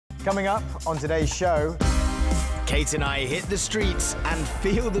Coming up on today's show, Kate and I hit the streets and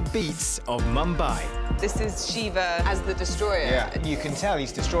feel the beats of Mumbai. This is Shiva as the destroyer. Yeah, you can tell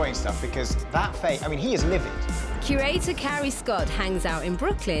he's destroying stuff because that face, I mean, he is livid. Curator Carrie Scott hangs out in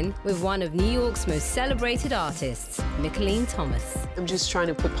Brooklyn with one of New York's most celebrated artists, Mickalene Thomas. I'm just trying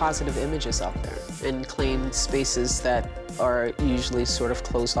to put positive images out there and claim spaces that are usually sort of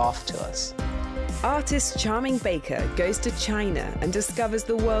closed off to us. Artist Charming Baker goes to China and discovers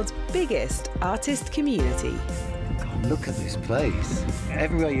the world's biggest artist community. God, look at this place.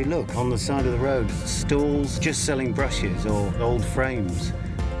 Everywhere you look, on the side of the road, stalls just selling brushes or old frames.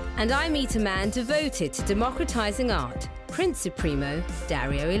 And I meet a man devoted to democratizing art, Prince Supremo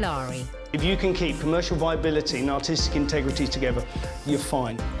Dario Illari. If you can keep commercial viability and artistic integrity together, you're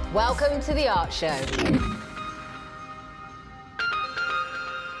fine. Welcome to the Art Show.